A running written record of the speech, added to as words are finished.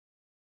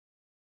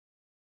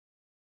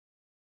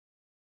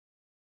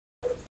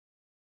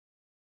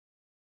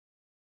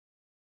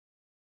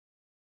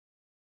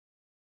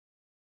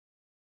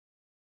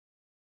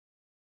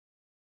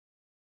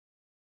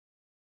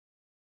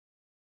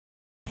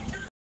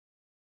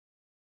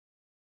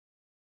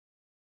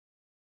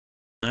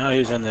Now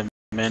he's in the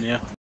menu.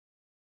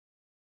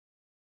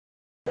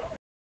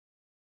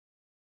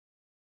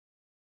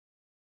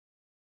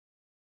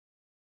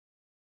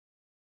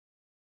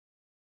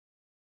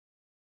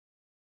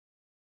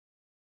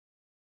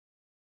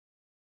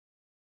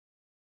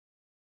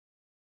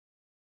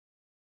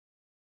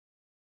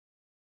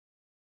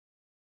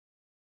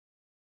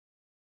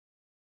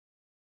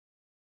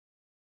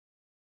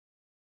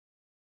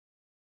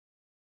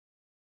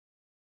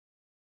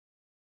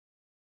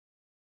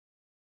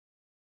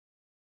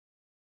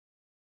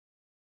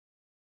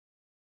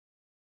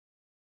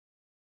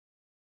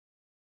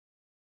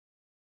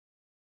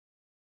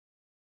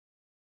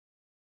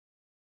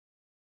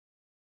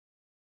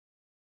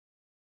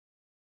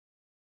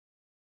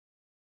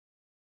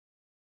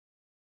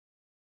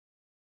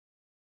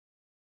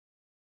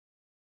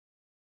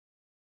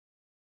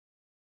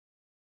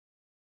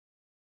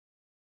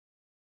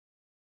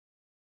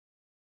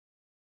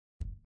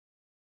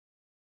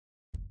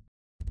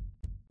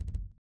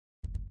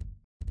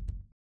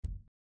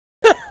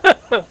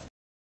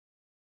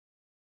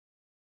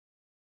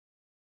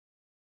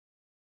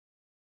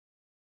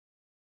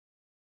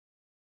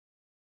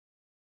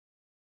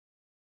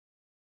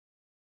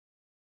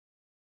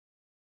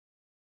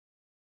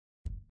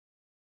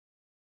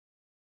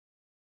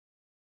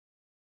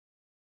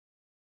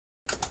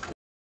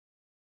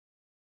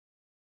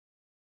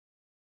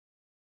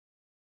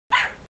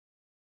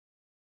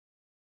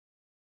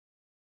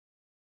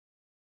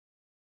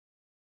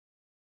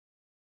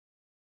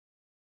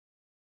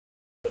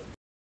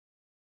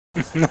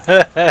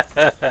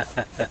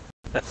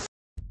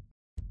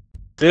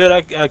 Dude,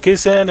 I keep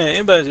saying the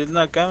inbox is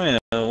not coming.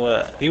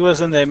 What? He was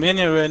in the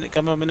menu a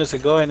couple of minutes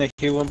ago and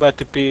he went back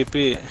to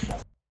PvP.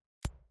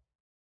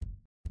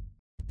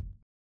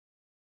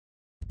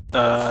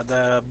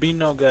 The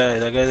Bino guy,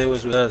 the guy that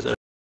was with us.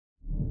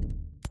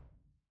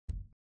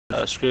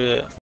 Screw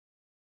it.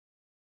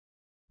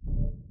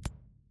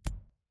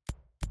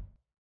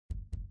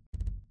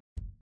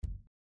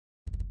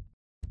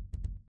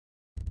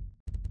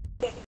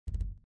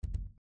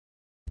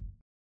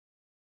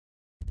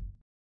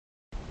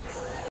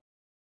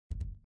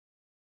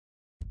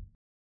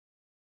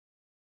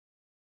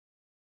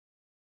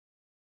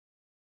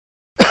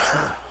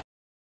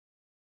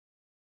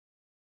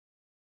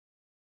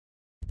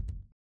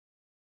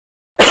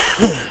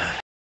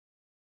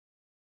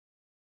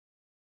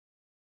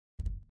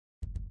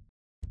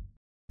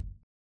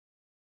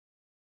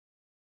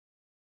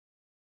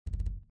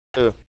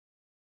 Who?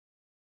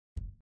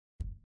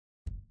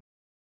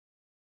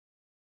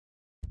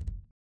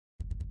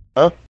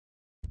 Huh?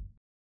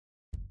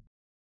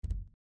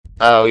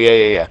 Oh,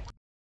 yeah.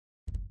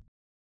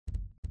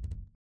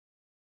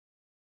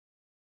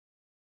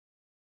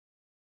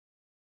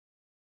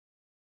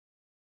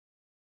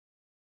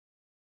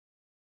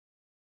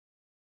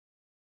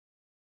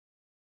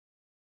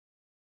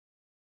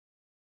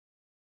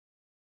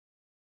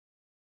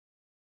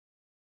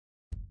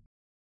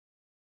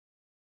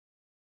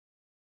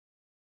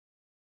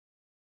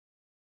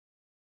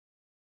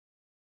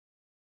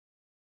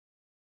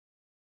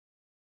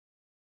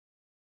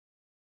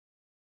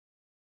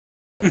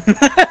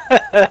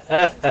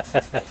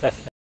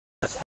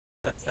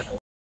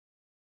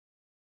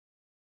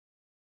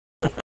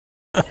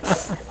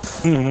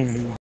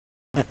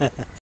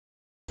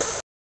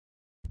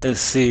 Let's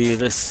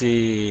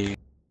see.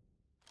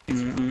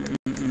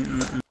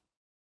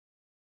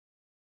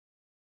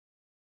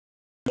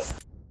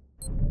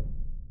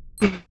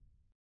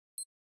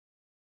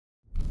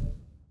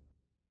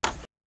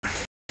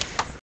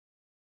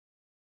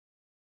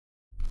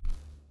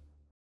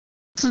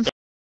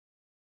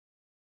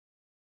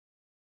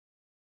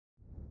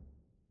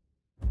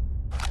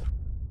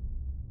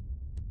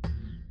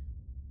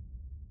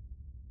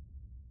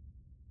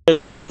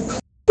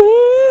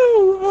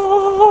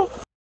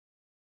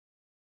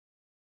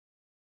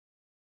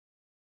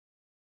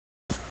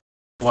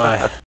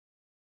 Why?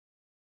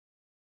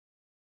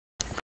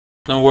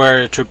 Don't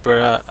worry,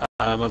 Trooper.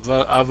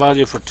 I'll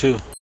value for 2.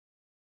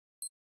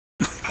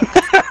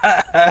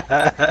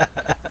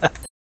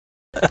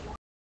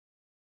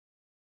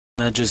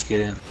 No, just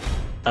kidding.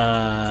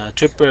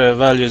 Trooper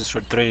values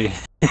for 3.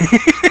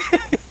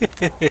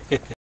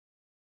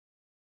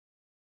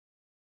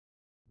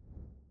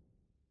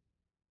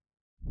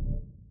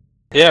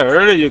 Yeah,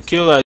 earlier you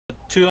killed like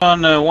 2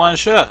 on 1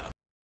 shot.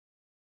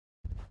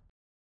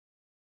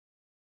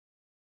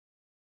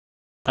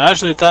 I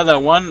actually thought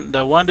that one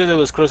dude that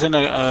was crossing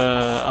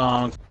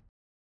on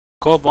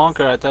Cold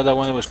Bunker, I thought that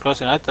one that was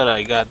crossing, I thought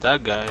I got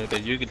that guy,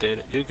 but you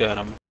got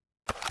him.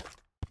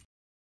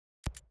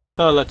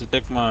 So I'd like to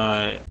take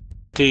my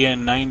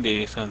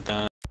TN90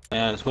 sometimes.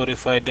 Yeah, it's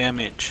 45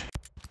 damage.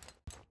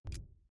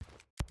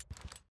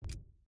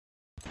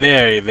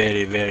 Very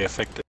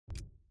effective.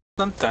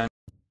 Sometimes.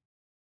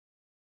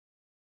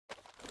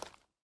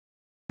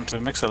 So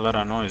it makes a lot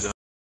of noise.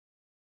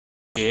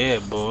 Yeah,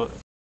 boy.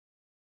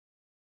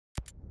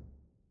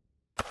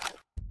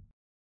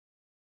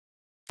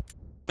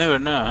 Never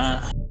know,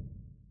 huh?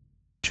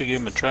 Should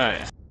give him a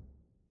try.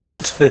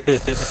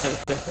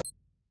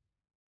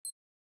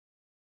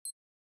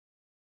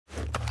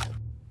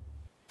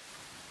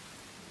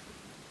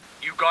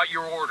 got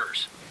your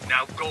orders.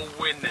 Now go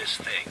win this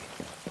thing.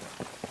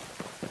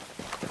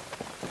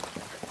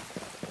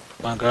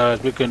 My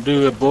guys, we can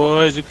do it,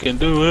 boys. We can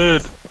do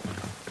it.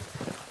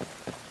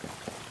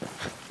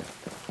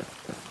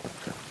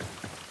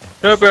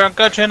 Joker, I'm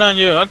catching on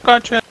you. I'm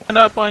catching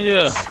up on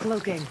you.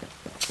 Cloaking.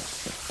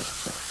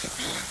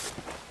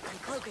 I'm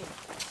cloaking.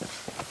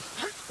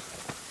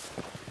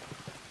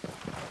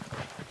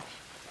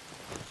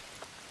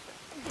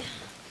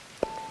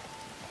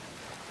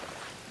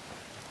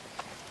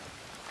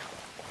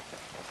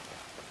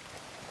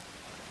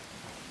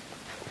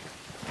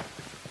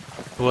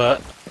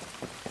 What?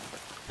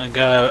 I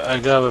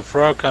got a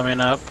frog coming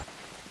up.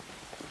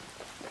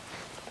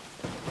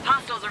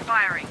 Hostiles are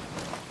firing.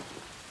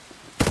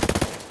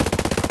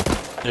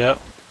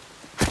 Yep.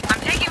 I'm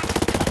taking.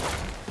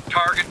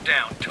 Target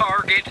down.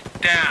 Target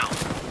down.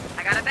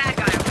 I got a bad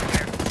guy over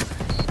here.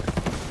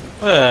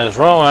 What is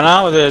wrong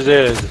out with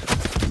this?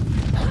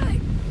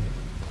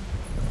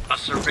 A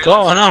surveillance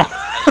Going on? system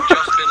has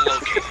just been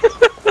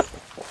located.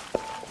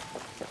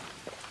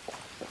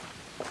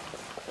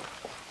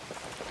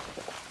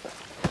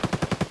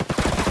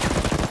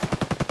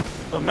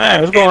 Oh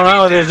man, what's going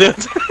on with this dude?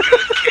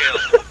 Good kill.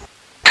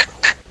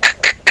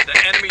 The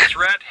enemy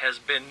threat has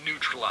been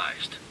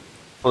neutralized.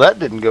 Well, that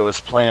didn't go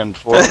as planned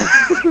for me.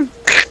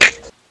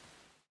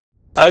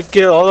 I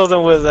killed all of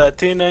them with a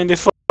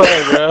T-95,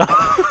 bro.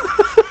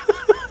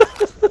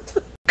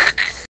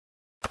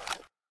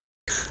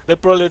 They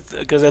probably,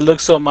 because it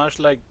looks so much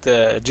like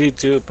the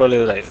G2,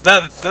 probably like,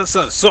 that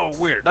sounds so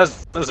weird.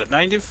 That's a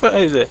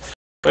 95?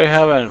 We're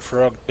having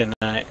frog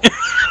tonight.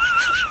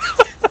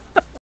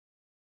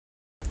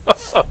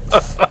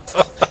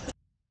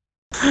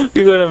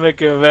 You're gonna make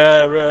him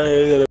mad, bro.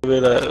 You're gonna be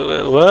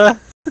like, what?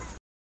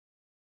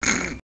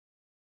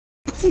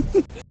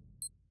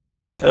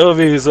 That would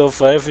be so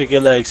fun if you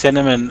could like send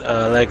him in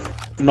like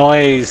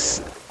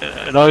noise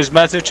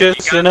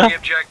messages, you know? The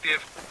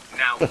objective.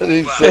 Now What did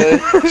he move say?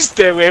 out.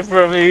 Stay away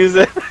from me. He's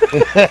like,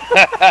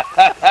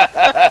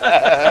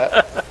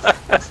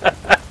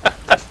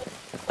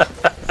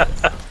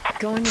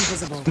 Going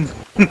invisible. I'm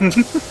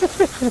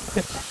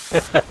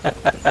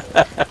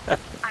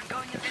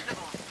going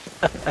invisible.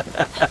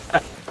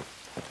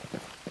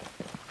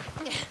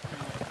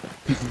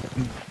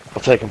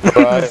 I'll take him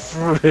pride.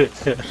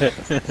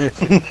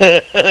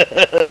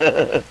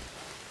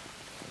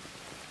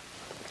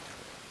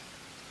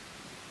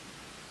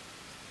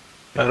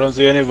 I don't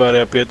see anybody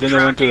up here. I think they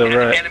went to the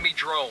Tracking an right. enemy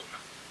drone.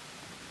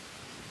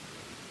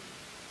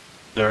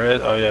 The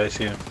right? Oh yeah, I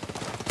see him.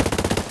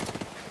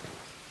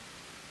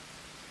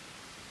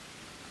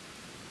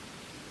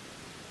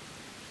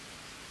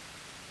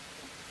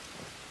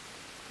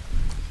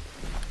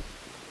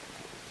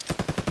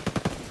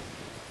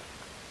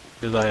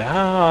 He's like,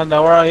 oh,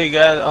 now where he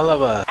got all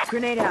of us?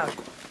 Grenade out.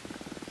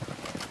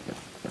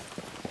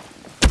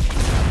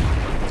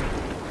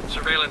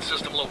 Surveillance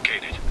system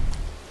located.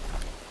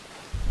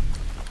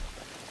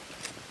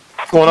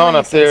 What's going on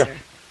up there?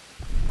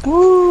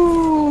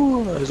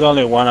 Woo! There's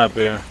only one up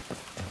here.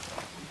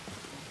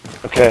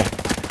 Okay.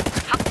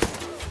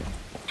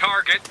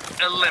 Target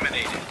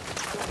eliminated.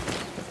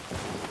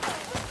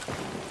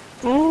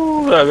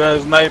 Ooh, that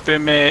guy's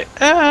sniping me.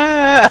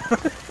 Ah!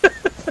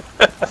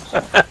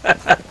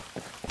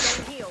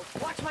 Getting healed.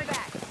 Watch my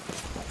back.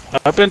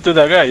 What happened to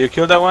that guy? You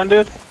killed that one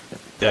dude?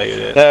 Yeah, you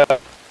did.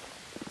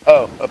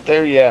 Oh, up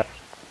there, yeah.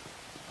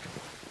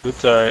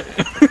 It's alright.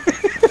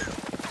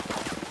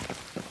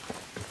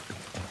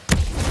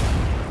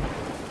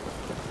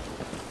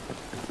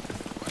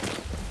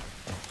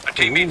 A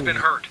teammate's been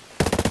hurt.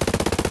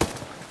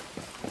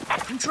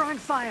 I'm drawing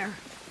fire.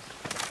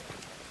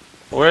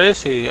 Where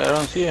is he? I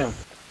don't see him.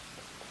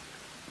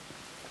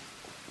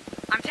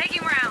 I'm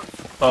taking rounds.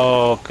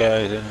 Oh,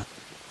 okay.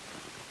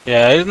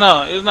 Yeah, he's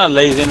not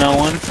lazy, no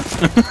one.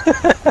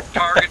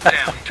 Target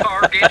down.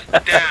 Target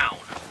down.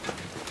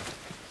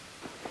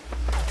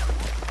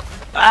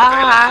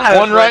 Ah!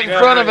 One right in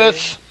front of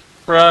us.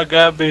 Bro,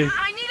 got me.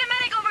 I need a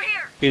medic over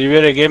here. Can you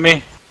really get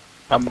me?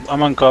 I'm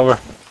on cover,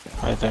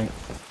 I think.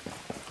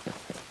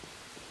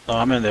 Oh,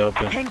 I'm in the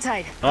open. Hang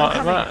tight. Oh,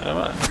 I'm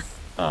coming.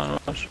 oh, no,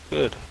 that's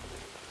good.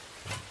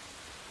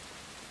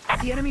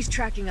 The enemy's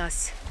tracking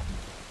us.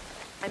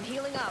 I'm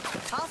healing up.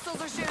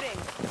 Hostiles are shooting.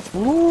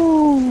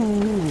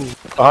 Ooh.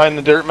 Behind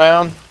the dirt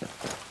mound.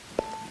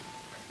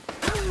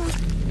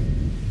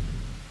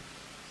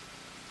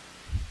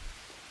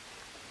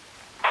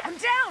 I'm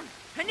down.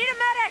 I need a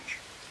medic.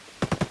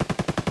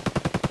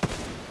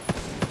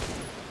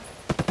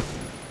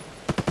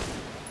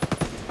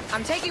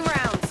 I'm taking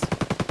rounds.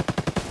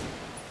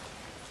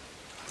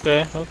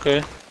 Okay,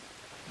 okay.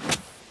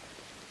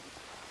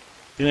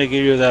 Gonna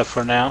give you that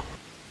for now.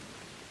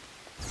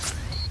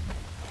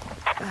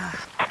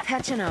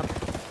 Patching up.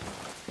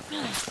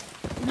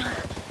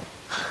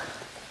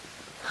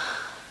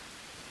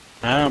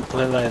 I don't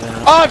play like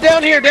that. Oh,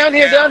 down here, down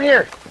here, down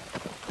here.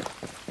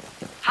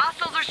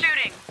 Hostiles are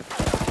shooting.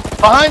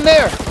 Behind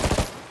there.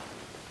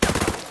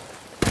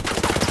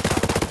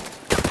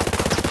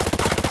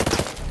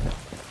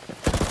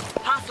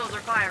 Hostiles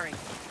are firing.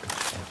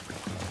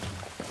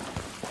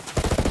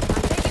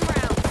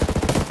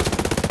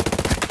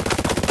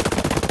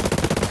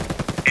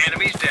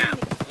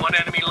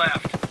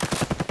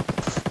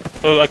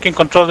 Oh, I can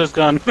control this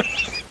gun.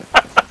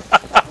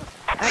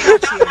 I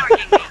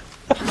got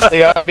you.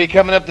 They ought to be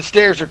coming up the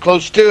stairs or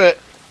close to it.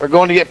 We're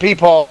going to get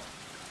people.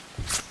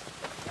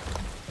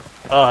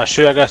 Oh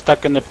shoot, I got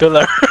stuck in the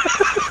pillar.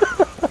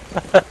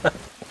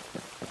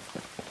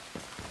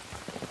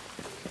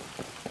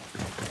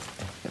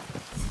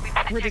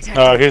 We're detected.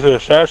 Oh, he's a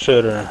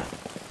sharpshooter.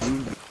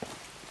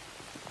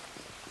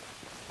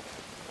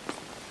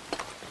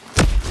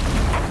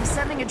 I'm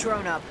sending a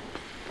drone up.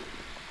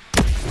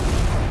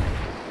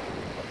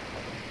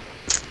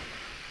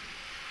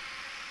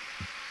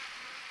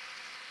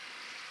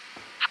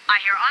 I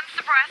hear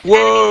unsuppressed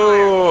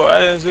Whoa! I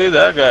didn't see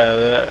that guy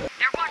there. enemy.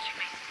 They're watching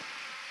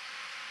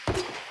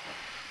me.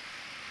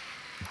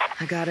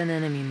 I got an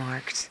enemy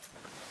marked.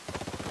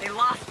 They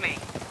lost me.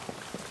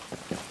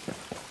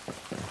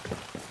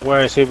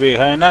 Where is he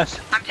behind us?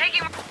 I'm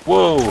taking.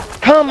 Whoa!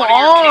 Come One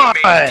of your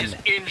teammates on! is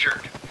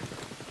injured.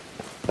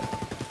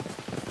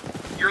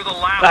 You're the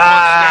last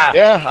Ah! one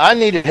standing. Yeah, I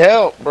needed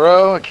help,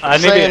 bro. I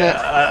need Saying it.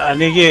 I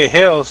need to get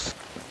heals.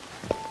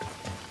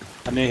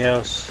 I need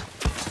heals.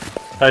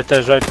 Right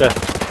there, right there.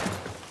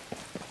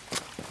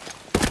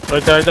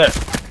 Right there, right there.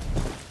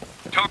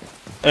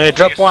 Hey, Only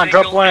drop a one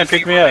single and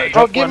pick me enemy up. Oh,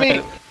 Drop give one me.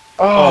 and-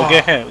 Oh, Oh,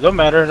 get him. Don't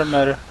matter, don't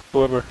matter.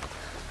 Whoever.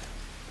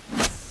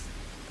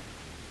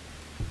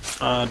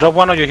 Drop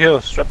one of your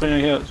heals. Drop in your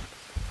heals.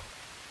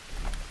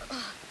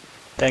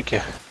 Thank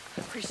you.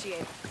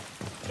 Appreciate it.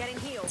 Getting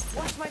healed.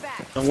 Watch my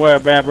back. Don't worry,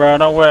 man, bro.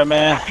 Don't worry,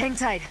 man. Hang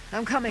tight.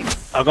 I'm coming.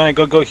 I'm gonna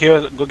go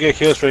heal. Go get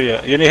heals for you.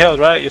 You need heals,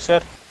 right? You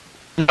said.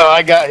 no,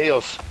 I got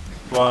heals.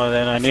 Well,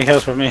 then I need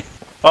heals for me.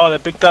 Oh, they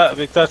picked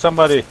up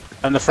somebody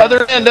on the front.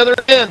 Other end, other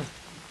end.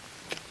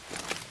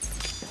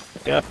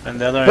 Yep, and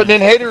the other. Putting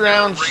in hater There's a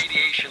rounds.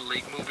 radiation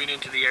leak moving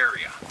into the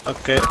area.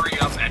 Okay. Hurry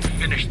up and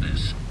finish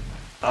this.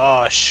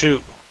 Oh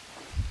shoot.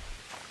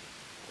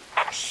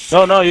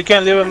 No, you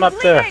can't leave him up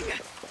there.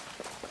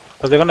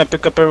 Cause they're gonna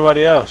pick up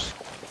everybody else.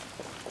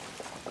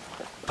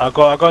 I'll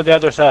go the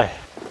other side.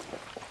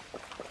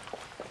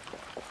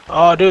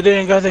 Oh, dude, they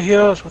ain't got the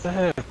heals. What the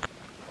heck?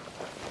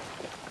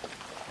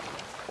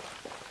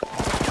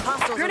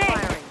 Hostiles are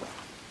firing.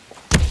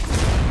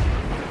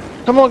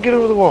 Come on, get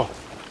over the wall.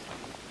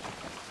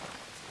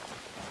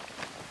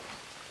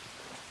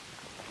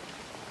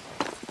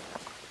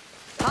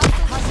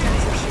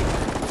 Hostiles are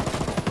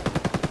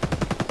shooting.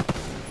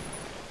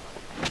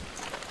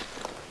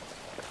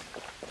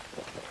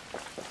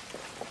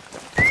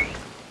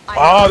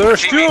 Oh,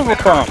 there's two of them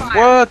come.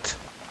 What?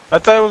 I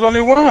thought it was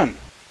only one. I need a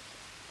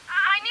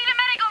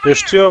medic over There's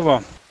here. two of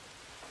them.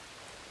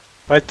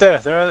 Right there.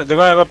 They're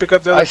gonna go pick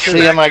up the I other see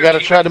trooper. him. I gotta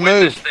try to Win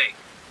this move. thing.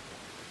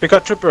 Pick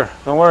up trooper.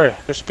 Don't worry.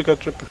 Just pick up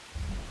trooper.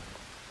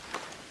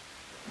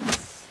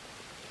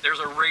 There's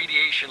a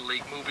radiation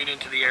leak moving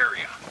into the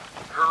area.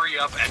 Hurry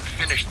up and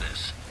finish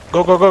this.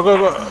 Go.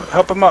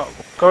 Help him out.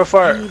 Cover I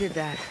fire. needed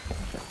that.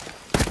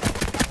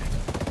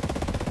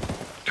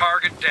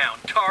 Target down.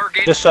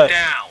 Target This side.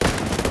 down.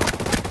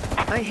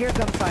 I hear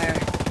gunfire.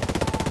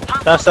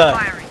 Hostiles That's are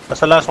that. firing. That's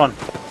the last one.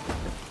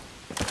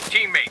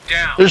 Teammate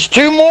down. There's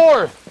two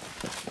more.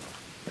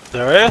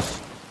 There is?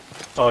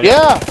 Oh,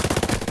 Yeah.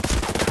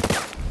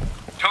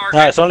 Target.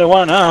 Nah, it's only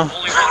one now. Only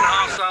one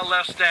hostile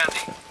left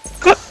standing.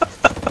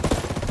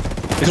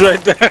 He's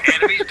right there.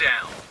 Enemies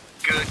down.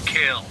 Good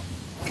kill.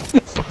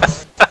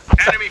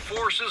 Enemy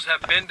forces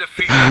have been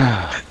defeated.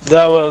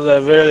 That was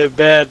a very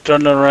bad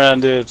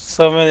turnaround, dude.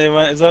 So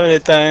many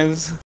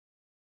times.